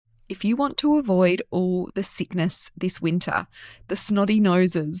if you want to avoid all the sickness this winter, the snotty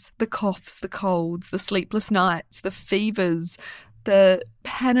noses, the coughs, the colds, the sleepless nights, the fevers, the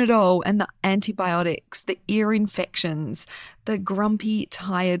Panadol and the antibiotics, the ear infections, the grumpy,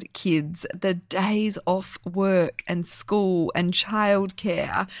 tired kids, the days off work and school and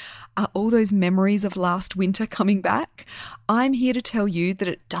childcare, are all those memories of last winter coming back? I'm here to tell you that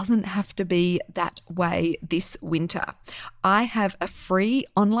it doesn't have to be that way this winter. I have a free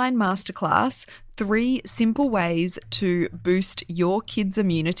online masterclass, 3 simple ways to boost your kids'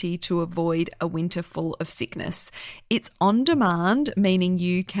 immunity to avoid a winter full of sickness. It's on demand, meaning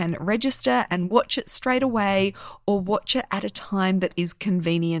you can register and watch it straight away or watch it at a time that is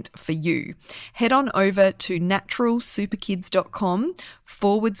convenient for you. Head on over to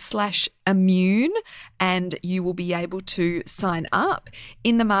naturalsuperkids.com/immune and you will be able to sign up.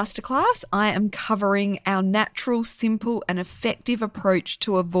 In the masterclass, I am covering our natural, simple and effective approach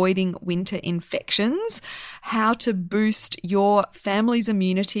to avoiding winter infections, how to boost your family's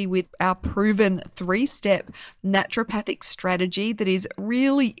immunity with our proven 3-step naturopathic strategy that is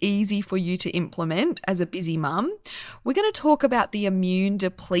really easy for you to implement as a busy mum. We're going to talk about the immune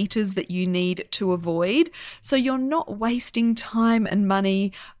depleters that you need to avoid so you're not wasting time and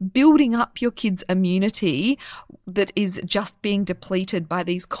money building up your kids' immunity that is just being depleted by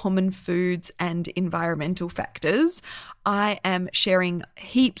these common foods and environmental factors. I am sharing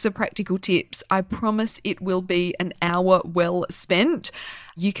heaps of practical tips. I promise it will be an hour well spent.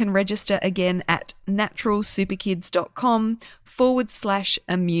 You can register again at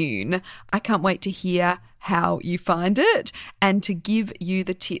naturalsuperkids.com/immune. I can't wait to hear how you find it and to give you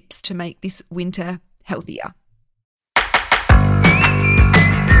the tips to make this winter healthier.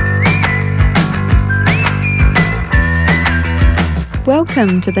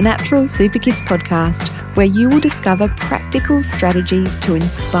 Welcome to the Natural Super Kids podcast, where you will discover practical strategies to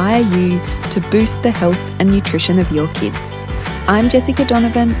inspire you to boost the health and nutrition of your kids. I'm Jessica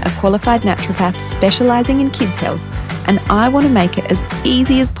Donovan, a qualified naturopath specialising in kids' health, and I want to make it as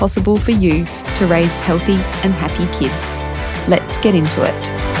easy as possible for you to raise healthy and happy kids. Let's get into it.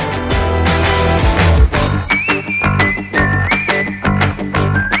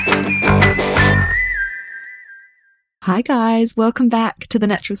 Hi guys, welcome back to the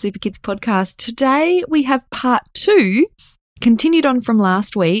Natural Super Kids podcast. Today we have part 2, continued on from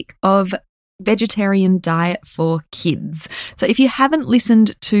last week, of vegetarian diet for kids. So if you haven't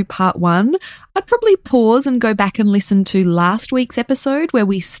listened to part 1, I'd probably pause and go back and listen to last week's episode where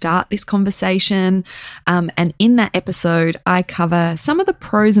we start this conversation. And in that episode, I cover some of the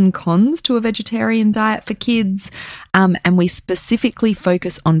pros and cons to a vegetarian diet for kids. And we specifically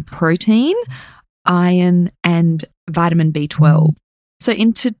focus on protein, iron, and vitamin B12. So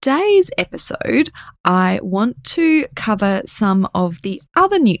in today's episode, I want to cover some of the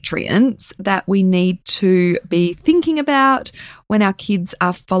other nutrients that we need to be thinking about when our kids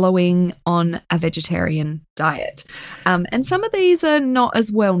are following on a vegetarian diet. And some of these are not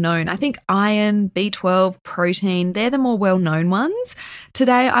as well known. I think iron, B12, protein, they're the more well-known ones.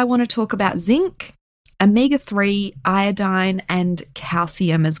 Today, I want to talk about zinc, omega-3, iodine, and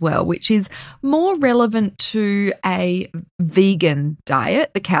calcium as well, which is more relevant to a vegan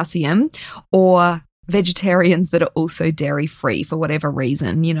diet, the calcium, or vegetarians that are also dairy-free for whatever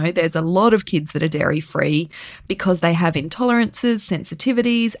reason. You know, there's a lot of kids that are dairy-free because they have intolerances,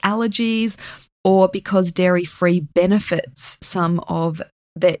 sensitivities, allergies, or because dairy-free benefits some of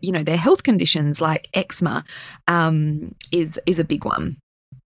their health conditions like eczema is a big one.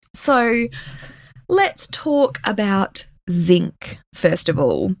 So let's talk about zinc, first of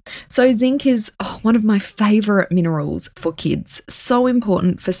all. So zinc is one of my favourite minerals for kids. So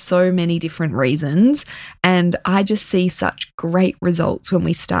important for so many different reasons. And I just see such great results when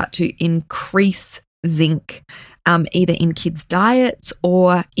we start to increase zinc, either in kids' diets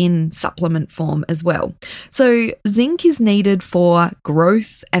or in supplement form as well. So zinc is needed for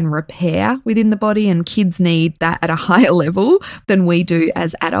growth and repair within the body, and kids need that at a higher level than we do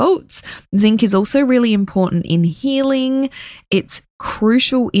as adults. Zinc is also really important in healing. It's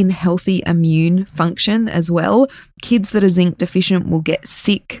crucial in healthy immune function as well. Kids that are zinc deficient will get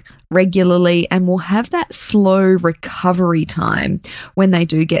sick regularly and will have that slow recovery time when they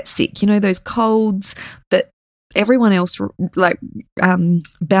do get sick. You know, those colds that everyone else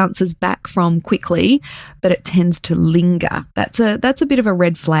bounces back from quickly, but it tends to linger. That's a bit of a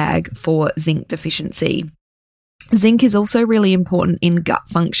red flag for zinc deficiency. Zinc is also really important in gut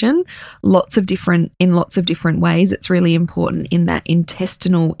function, in lots of different ways. It's really important in that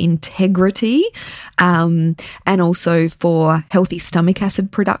intestinal integrity, and also for healthy stomach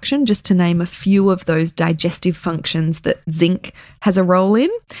acid production, just to name a few of those digestive functions that zinc has a role in.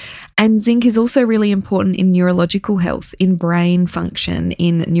 And zinc is also really important in neurological health, in brain function,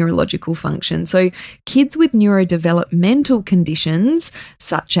 in neurological function. So kids with neurodevelopmental conditions,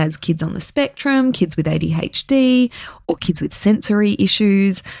 such as kids on the spectrum, kids with ADHD, or kids with sensory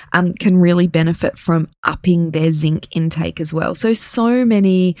issues, can really benefit from upping their zinc intake as well. So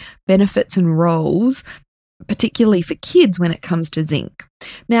many benefits and roles, particularly for kids when it comes to zinc.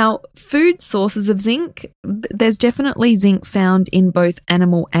 Now, food sources of zinc, there's definitely zinc found in both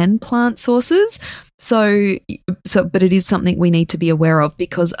animal and plant sources. But it is something we need to be aware of,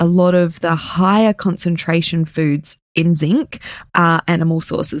 because a lot of the higher concentration foods in zinc are animal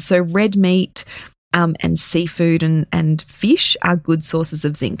sources. So red meat, and seafood and fish are good sources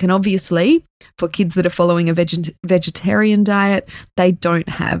of zinc. And obviously, for kids that are following a vegetarian diet, they don't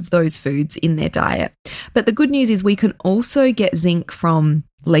have those foods in their diet. But the good news is we can also get zinc from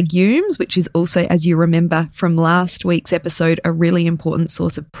legumes, which is also, as you remember from last week's episode, a really important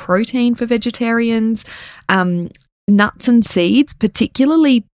source of protein for vegetarians. Nuts and seeds,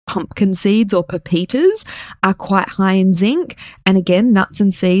 particularly pumpkin seeds or pepitas, are quite high in zinc. And again, nuts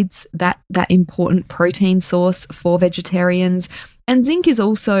and seeds, that important protein source for vegetarians. And zinc is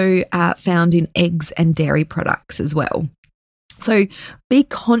also found in eggs and dairy products as well. So be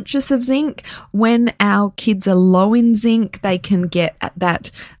conscious of zinc. When our kids are low in zinc, they can get at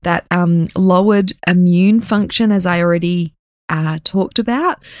that lowered immune function, as I already talked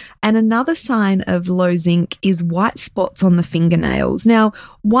about. And another sign of low zinc is white spots on the fingernails. Now,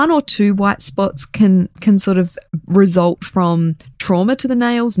 1 or 2 white spots can sort of result from trauma to the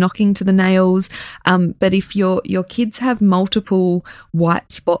nails, knocking to the nails. But if your kids have multiple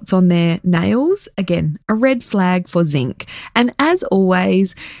white spots on their nails, again, a red flag for zinc. And as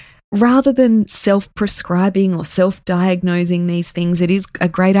always, rather than self-prescribing or self-diagnosing these things, it is a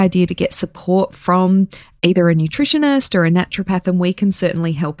great idea to get support from either a nutritionist or a naturopath, and we can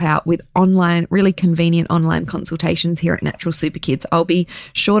certainly help out with really convenient online consultations here at Natural Super Kids. I'll be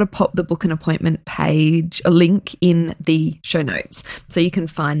sure to pop the book an appointment page, a link in the show notes, so you can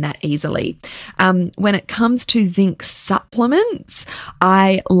find that easily. When it comes to zinc supplements,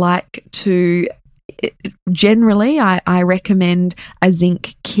 I like to generally, I recommend a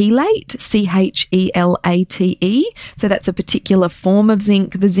zinc chelate, CHELATE. So that's a particular form of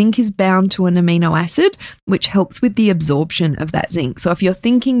zinc. The zinc is bound to an amino acid, which helps with the absorption of that zinc. So if you're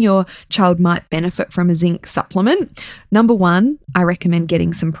thinking your child might benefit from a zinc supplement, number 1, I recommend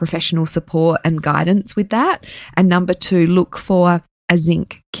getting some professional support and guidance with that. And number 2, look for a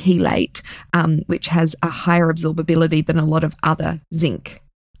zinc chelate, which has a higher absorbability than a lot of other zinc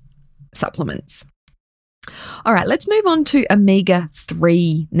supplements. All right, let's move on to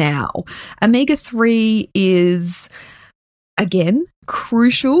omega-3 now. Omega-3 is, again,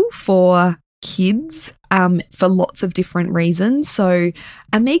 crucial for kids for lots of different reasons. So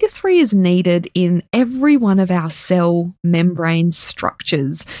omega-3 is needed in every one of our cell membrane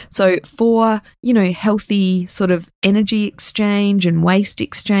structures. So for, healthy sort of energy exchange and waste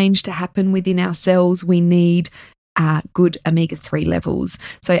exchange to happen within our cells, we need good omega-3 levels.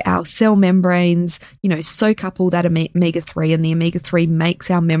 So our cell membranes, soak up all that omega-3, and the omega-3 makes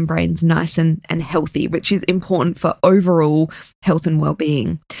our membranes nice and healthy, which is important for overall health and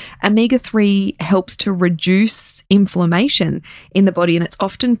well-being. Omega-3 helps to reduce inflammation in the body, and it's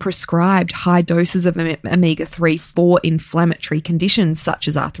often prescribed high doses of omega-3 for inflammatory conditions such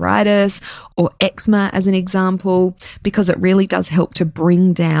as arthritis or eczema, as an example, because it really does help to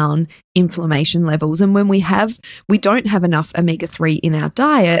bring down inflammation levels. And when we don't have enough omega-3 in our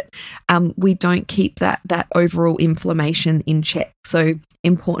diet, we don't keep that overall inflammation in check. So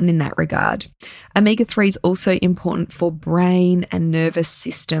important in that regard. Omega-3 is also important for brain and nervous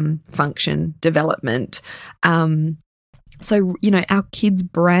system function development. So, our kids'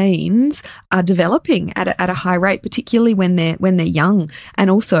 brains are developing at a high rate, particularly when they're young, and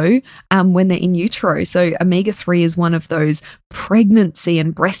also when they're in utero. So omega-3 is one of those pregnancy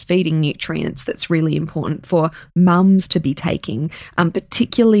and breastfeeding nutrients that's really important for mums to be taking,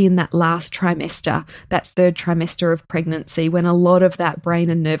 particularly in that last trimester, that 3rd trimester of pregnancy, when a lot of that brain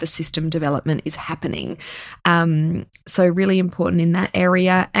and nervous system development is happening. So really important in that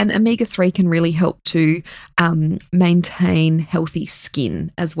area. And omega-3 can really help to maintain healthy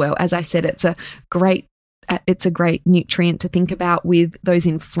skin as well. As I said, it's a great it's a great nutrient to think about with those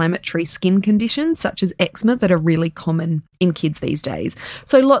inflammatory skin conditions such as eczema that are really common in kids these days.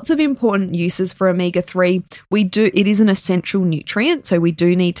 So lots of important uses for omega-3. It is an essential nutrient, so we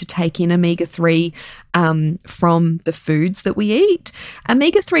do need to take in omega-3 from the foods that we eat.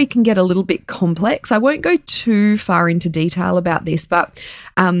 Omega-3 can get a little bit complex. I won't go too far into detail about this, but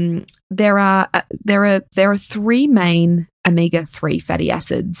there are three main omega-3 fatty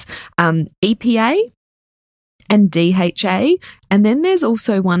acids, EPA and DHA, and then there's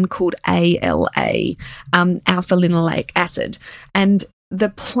also one called ALA, alpha linoleic acid. And the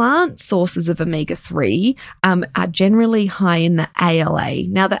plant sources of omega-3 are generally high in the ALA.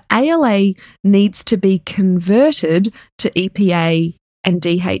 Now, the ALA needs to be converted to EPA and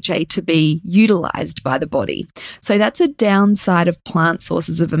DHA to be utilized by the body. So that's a downside of plant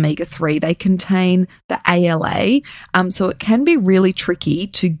sources of omega-3. They contain the ALA, so it can be really tricky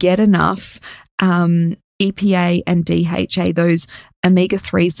to get enough EPA and DHA, those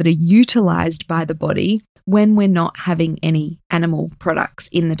omega-3s that are utilized by the body when we're not having any animal products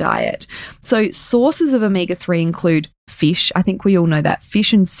in the diet. So sources of omega-3 include fish. I think we all know that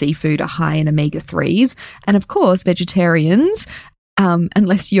fish and seafood are high in omega-3s. And of course, vegetarians,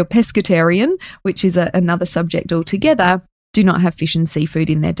 unless you're pescatarian, which is another subject altogether, do not have fish and seafood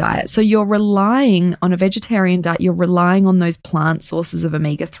in their diet. So you're relying on a vegetarian diet, you're relying on those plant sources of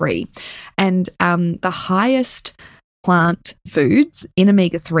omega-3. And the highest plant foods in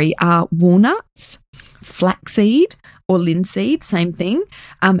omega-3 are walnuts, flaxseed or linseed, same thing,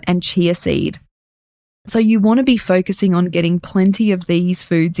 and chia seed. So you want to be focusing on getting plenty of these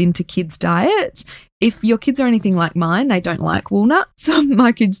foods into kids' diets. If your kids are anything like mine, they don't like walnuts.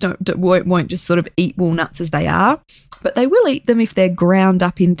 My kids won't just sort of eat walnuts as they are, but they will eat them if they're ground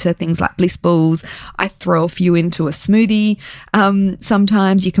up into things like bliss balls. I throw a few into a smoothie.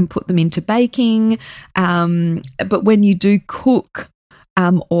 Sometimes you can put them into baking. But when you do cook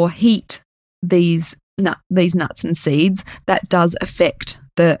or heat these nuts and seeds, that does affect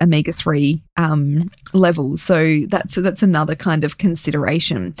the omega-3 levels. So that's another kind of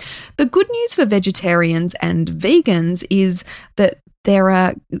consideration. The good news for vegetarians and vegans is that there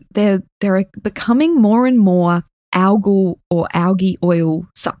are becoming more and more algal or algae oil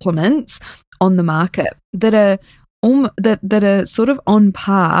supplements on the market that are sort of on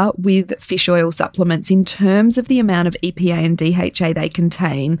par with fish oil supplements in terms of the amount of EPA and DHA they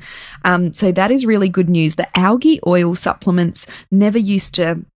contain. So that is really good news. The algae oil supplements never used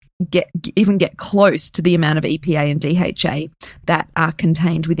to even get close to the amount of EPA and DHA that are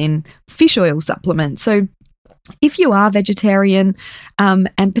contained within fish oil supplements. So if you are vegetarian,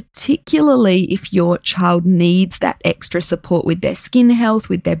 and particularly if your child needs that extra support with their skin health,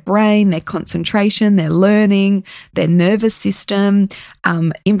 with their brain, their concentration, their learning, their nervous system,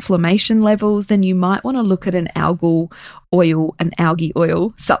 inflammation levels, then you might want to look at an algae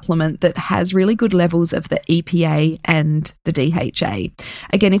oil supplement that has really good levels of the EPA and the DHA.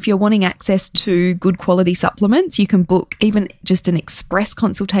 Again, if you're wanting access to good quality supplements, you can book even just an express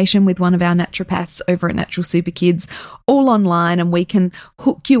consultation with one of our naturopaths over at Natural Super Kids, all online, and we can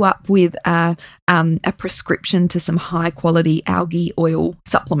hook you up with a prescription to some high quality algae oil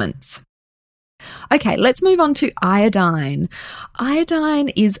supplements. Okay, let's move on to iodine. Iodine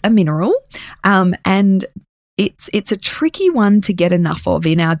is a mineral, and it's a tricky one to get enough of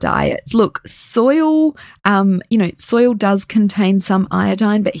in our diets. Look, soil does contain some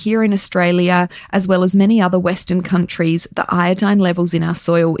iodine, but here in Australia, as well as many other Western countries, the iodine levels in our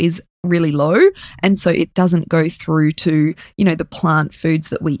soil is really low, and so it doesn't go through to, the plant foods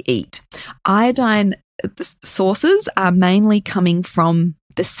that we eat. Iodine, the sources are mainly coming from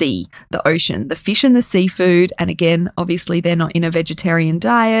the sea, the ocean, the fish and the seafood. And again, obviously they're not in a vegetarian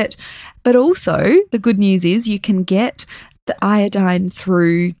diet, but also the good news is you can get the iodine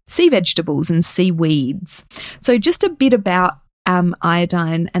through sea vegetables and seaweeds. So just a bit about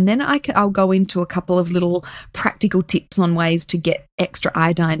iodine, and then I'll go into a couple of little practical tips on ways to get extra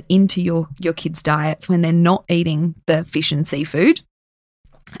iodine into your kids' diets when they're not eating the fish and seafood.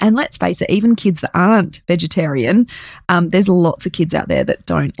 And let's face it, even kids that aren't vegetarian, there's lots of kids out there that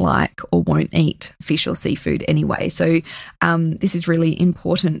don't like or won't eat fish or seafood anyway. So this is really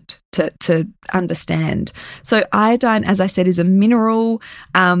important to understand. So iodine, as I said, is a mineral.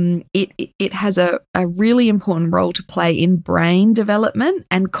 It has a really important role to play in brain development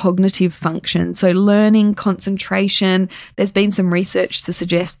and cognitive function. So learning, concentration. There's been some research to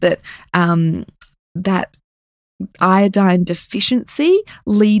suggest that iodine deficiency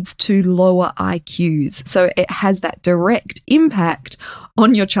leads to lower IQs. So it has that direct impact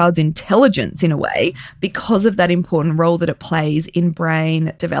on your child's intelligence in a way because of that important role that it plays in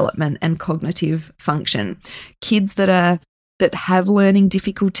brain development and cognitive function. Kids that have learning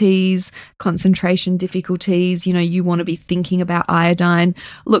difficulties, concentration difficulties, you want to be thinking about iodine.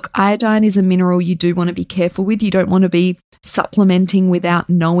 Look, iodine is a mineral you do want to be careful with. You don't want to be supplementing without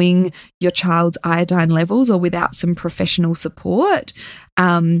knowing your child's iodine levels or without some professional support.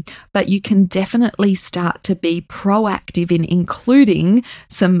 But you can definitely start to be proactive in including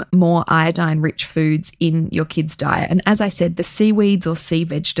some more iodine-rich foods in your kids' diet. And as I said, the seaweeds or sea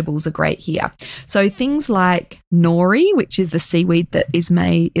vegetables are great here. So things like nori, which is the seaweed that is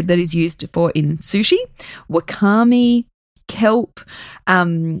used in sushi, wakame, kelp,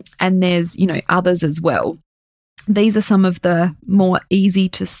 and there's others as well. These are some of the more easy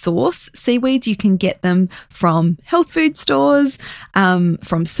to source seaweeds. You can get them from health food stores, from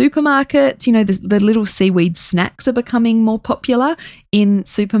supermarkets. The little seaweed snacks are becoming more popular in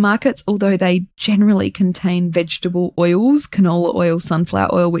supermarkets, although they generally contain vegetable oils, canola oil,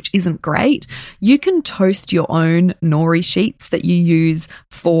 sunflower oil, which isn't great. You can toast your own nori sheets that you use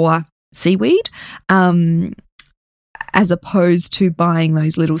for seaweed, as opposed to buying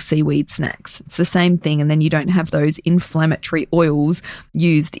those little seaweed snacks. It's the same thing, and then you don't have those inflammatory oils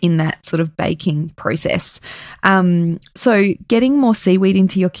used in that sort of baking process. So getting more seaweed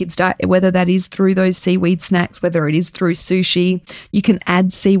into your kids' diet, whether that is through those seaweed snacks, whether it is through sushi, you can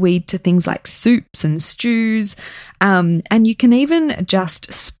add seaweed to things like soups and stews, and you can even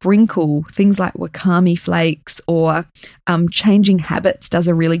just sprinkle things like wakame flakes, or Changing Habits does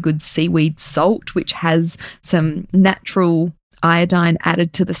a really good seaweed salt, which has some natural iodine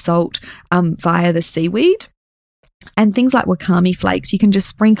added to the salt via the seaweed. And things like wakame flakes, you can just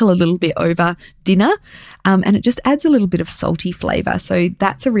sprinkle a little bit over dinner, and it just adds a little bit of salty flavour. So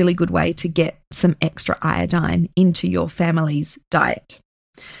that's a really good way to get some extra iodine into your family's diet.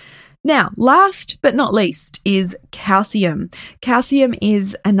 Now, last but not least is calcium. Calcium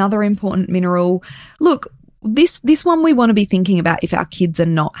is another important mineral. Look, this one we want to be thinking about if our kids are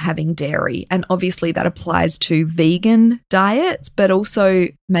not having dairy. And obviously that applies to vegan diets, but also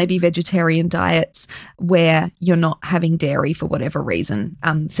maybe vegetarian diets where you're not having dairy for whatever reason,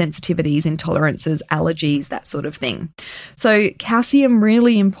 sensitivities, intolerances, allergies, that sort of thing. So calcium,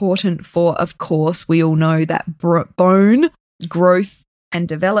 really important for, of course, we all know that bone growth and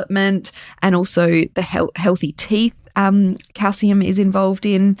development, and also the healthy teeth. Calcium is involved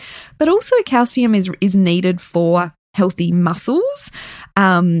in, but also calcium is needed for healthy muscles.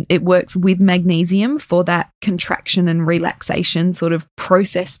 It works with magnesium for that contraction and relaxation sort of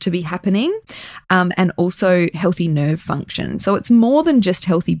process to be happening, and also healthy nerve function. So it's more than just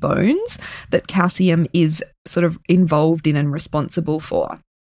healthy bones that calcium is sort of involved in and responsible for.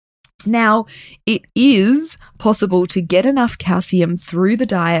 Now, it is possible to get enough calcium through the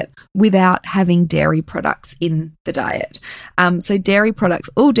diet without having dairy products in the diet. So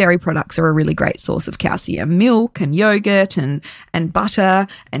all dairy products are a really great source of calcium. Milk and yogurt and butter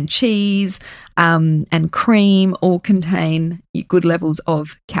and cheese and cream all contain good levels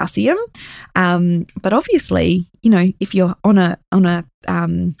of calcium. But obviously, if you're on a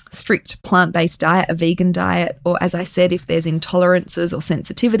strict plant-based diet, a vegan diet, or as I said, if there's intolerances or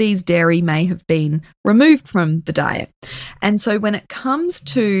sensitivities, dairy may have been removed from the diet. And so when it comes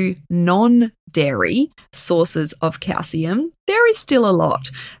to non-dairy sources of calcium, there is still a lot.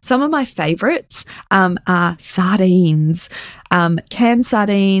 Some of my favorites are sardines, canned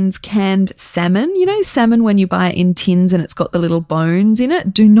sardines, canned salmon. Salmon when you buy it in tins and it's got the little bones in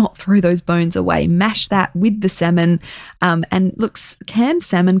it, do not throw those bones away. Mash that with the salmon. And look, canned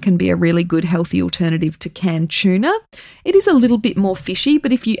salmon can be a really good healthy alternative to canned tuna. It is a little bit more fishy,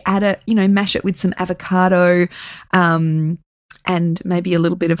 but if you add it, mash it with some avocado and maybe a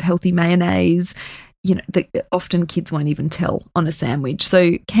little bit of healthy mayonnaise, often kids won't even tell on a sandwich.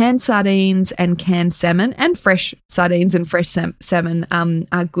 So canned sardines and canned salmon, and fresh sardines and fresh salmon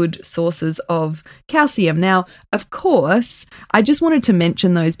are good sources of calcium. Now, of course, I just wanted to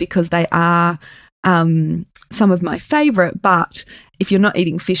mention those because they are some of my favorite, but if you're not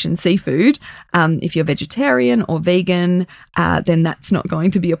eating fish and seafood, if you're vegetarian or vegan, then that's not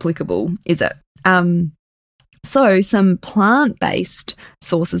going to be applicable, is it? So some plant-based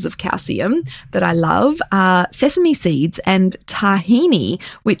sources of calcium that I love are sesame seeds and tahini,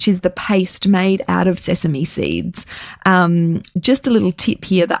 which is the paste made out of sesame seeds. Just a little tip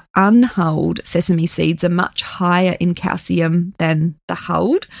here, the unhulled sesame seeds are much higher in calcium than the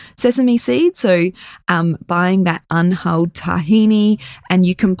hulled sesame seeds. So buying that unhulled tahini, and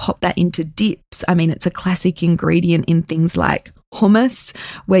you can pop that into dips. I mean, it's a classic ingredient in things like hummus,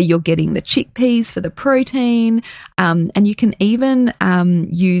 where you're getting the chickpeas for the protein, and you can even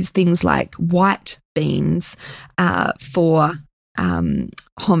use things like white beans for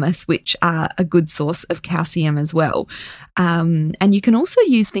hummus, which are a good source of calcium as well. And you can also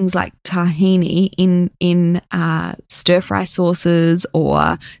use things like tahini in stir-fry sauces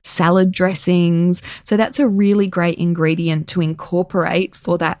or salad dressings. So that's a really great ingredient to incorporate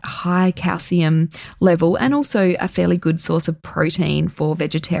for that high calcium level, and also a fairly good source of protein for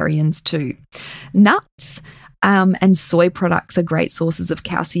vegetarians too. Nuts and soy products are great sources of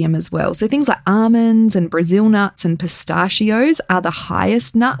calcium as well. So things like almonds and Brazil nuts and pistachios are the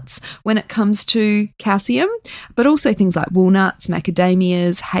highest nuts when it comes to calcium, but also things like walnuts,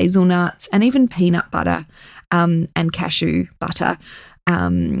 macadamias, hazelnuts, and even peanut butter and cashew butter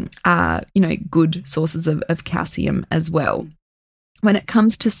are, good sources of calcium as well. When it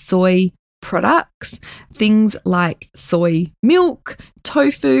comes to soy products, things like soy milk,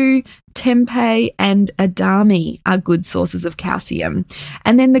 tofu, tempeh, and edamame are good sources of calcium.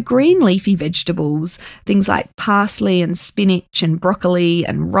 And then the green leafy vegetables, things like parsley and spinach and broccoli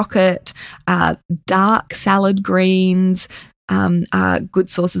and rocket, dark salad greens, are good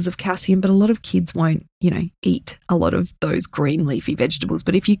sources of calcium, but a lot of kids won't, eat a lot of those green leafy vegetables.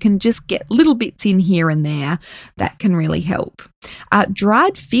 But if you can just get little bits in here and there, that can really help.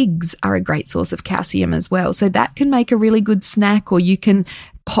 Dried figs are a great source of calcium as well. So that can make a really good snack, or you can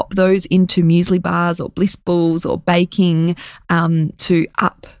pop those into muesli bars or bliss balls or baking to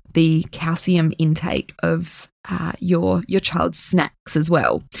up the calcium intake of your child's snacks as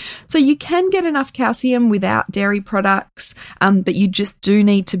well. So you can get enough calcium without dairy products, but you just do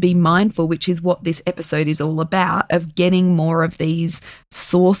need to be mindful, which is what this episode is all about, of getting more of these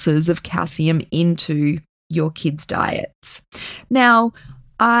sources of calcium into your kids' diets. Now,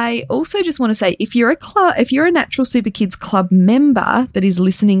 I also just want to say, if you're a Natural Super Kids Club member that is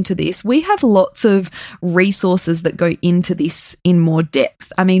listening to this, we have lots of resources that go into this in more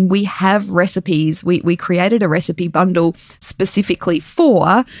depth. I mean, we have recipes. We created a recipe bundle specifically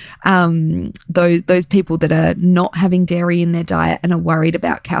for those people that are not having dairy in their diet and are worried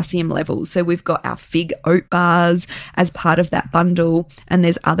about calcium levels. So we've got our fig oat bars as part of that bundle, and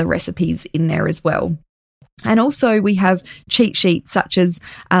there's other recipes in there as well. And also we have cheat sheets such as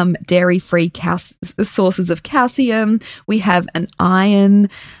dairy-free sources of calcium. We have an iron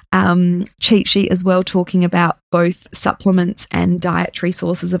cheat sheet as well, talking about both supplements and dietary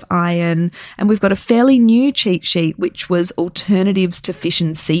sources of iron. And we've got a fairly new cheat sheet, which was alternatives to fish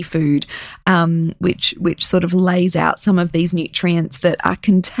and seafood, which sort of lays out some of these nutrients that are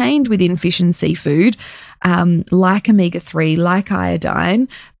contained within fish and seafood, like omega-3, like iodine,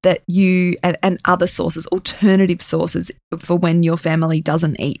 that you and other sources, alternative sources for when your family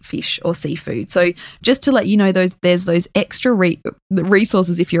doesn't eat fish or seafood. So just to let you know, there's those extra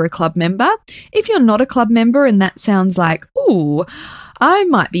resources if you're a club member. If you're not a club member and that sounds like, ooh, I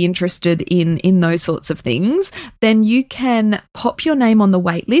might be interested in those sorts of things, then you can pop your name on the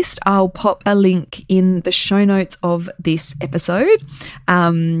wait list. I'll pop a link in the show notes of this episode,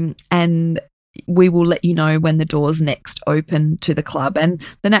 and we will let you know when the doors next open to the club. And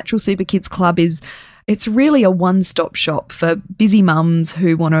the Natural Super Kids Club it's really a one-stop shop for busy mums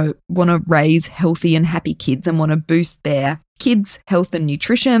who want to raise healthy and happy kids and want to boost their kids' health and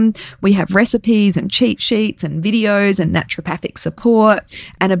nutrition. We have recipes and cheat sheets and videos and naturopathic support,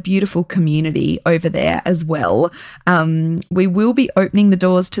 and a beautiful community over there as well. We will be opening the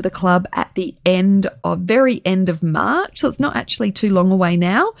doors to the club at the very end of March, so it's not actually too long away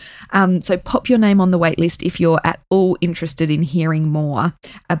now. So pop your name on the wait list if you're at all interested in hearing more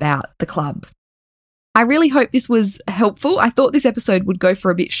about the club. I really hope this was helpful. I thought this episode would go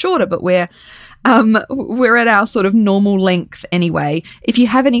for a bit shorter, but we're at our sort of normal length anyway. If you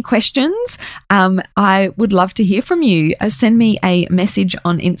have any questions, I would love to hear from you. Send me a message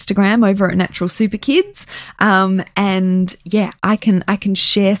on Instagram over at Natural Super Kids. And yeah, I can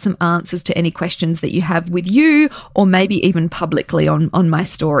share some answers to any questions that you have with you, or maybe even publicly on my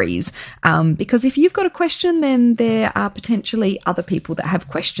stories. Because if you've got a question, then there are potentially other people that have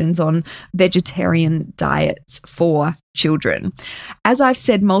questions on vegetarian diets for children. As I've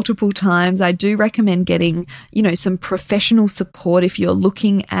said multiple times, I do recommend getting, some professional support if you're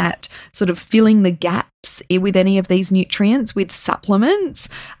looking at sort of filling the gaps with any of these nutrients with supplements,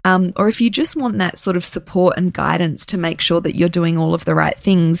 or if you just want that sort of support and guidance to make sure that you're doing all of the right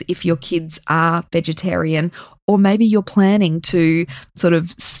things if your kids are vegetarian, or maybe you're planning to sort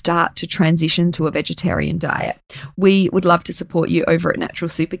of start to transition to a vegetarian diet. We would love to support you over at Natural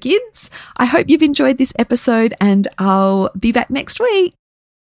Super Kids. I hope you've enjoyed this episode, and I'll be back next week.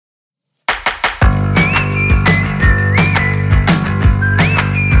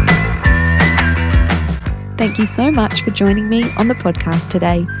 Thank you so much for joining me on the podcast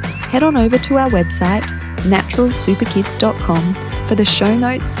today. Head on over to our website, naturalsuperkids.com, for the show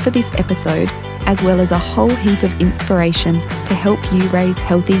notes for this episode, as well as a whole heap of inspiration to help you raise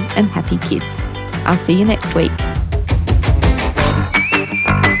healthy and happy kids. I'll see you next week.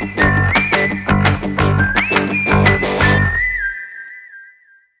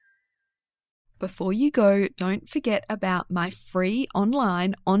 Before you go, don't forget about my free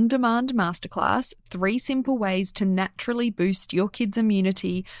online on-demand masterclass, 3 simple ways to naturally boost your kids'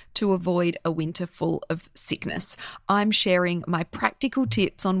 immunity to avoid a winter full of sickness. I'm sharing my practical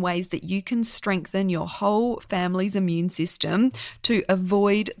tips on ways that you can strengthen your whole family's immune system to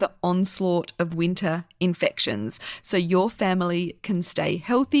avoid the onslaught of winter infections, so your family can stay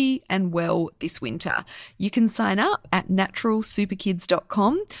healthy and well this winter. You can sign up at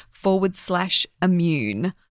naturalsuperkids.com/immune.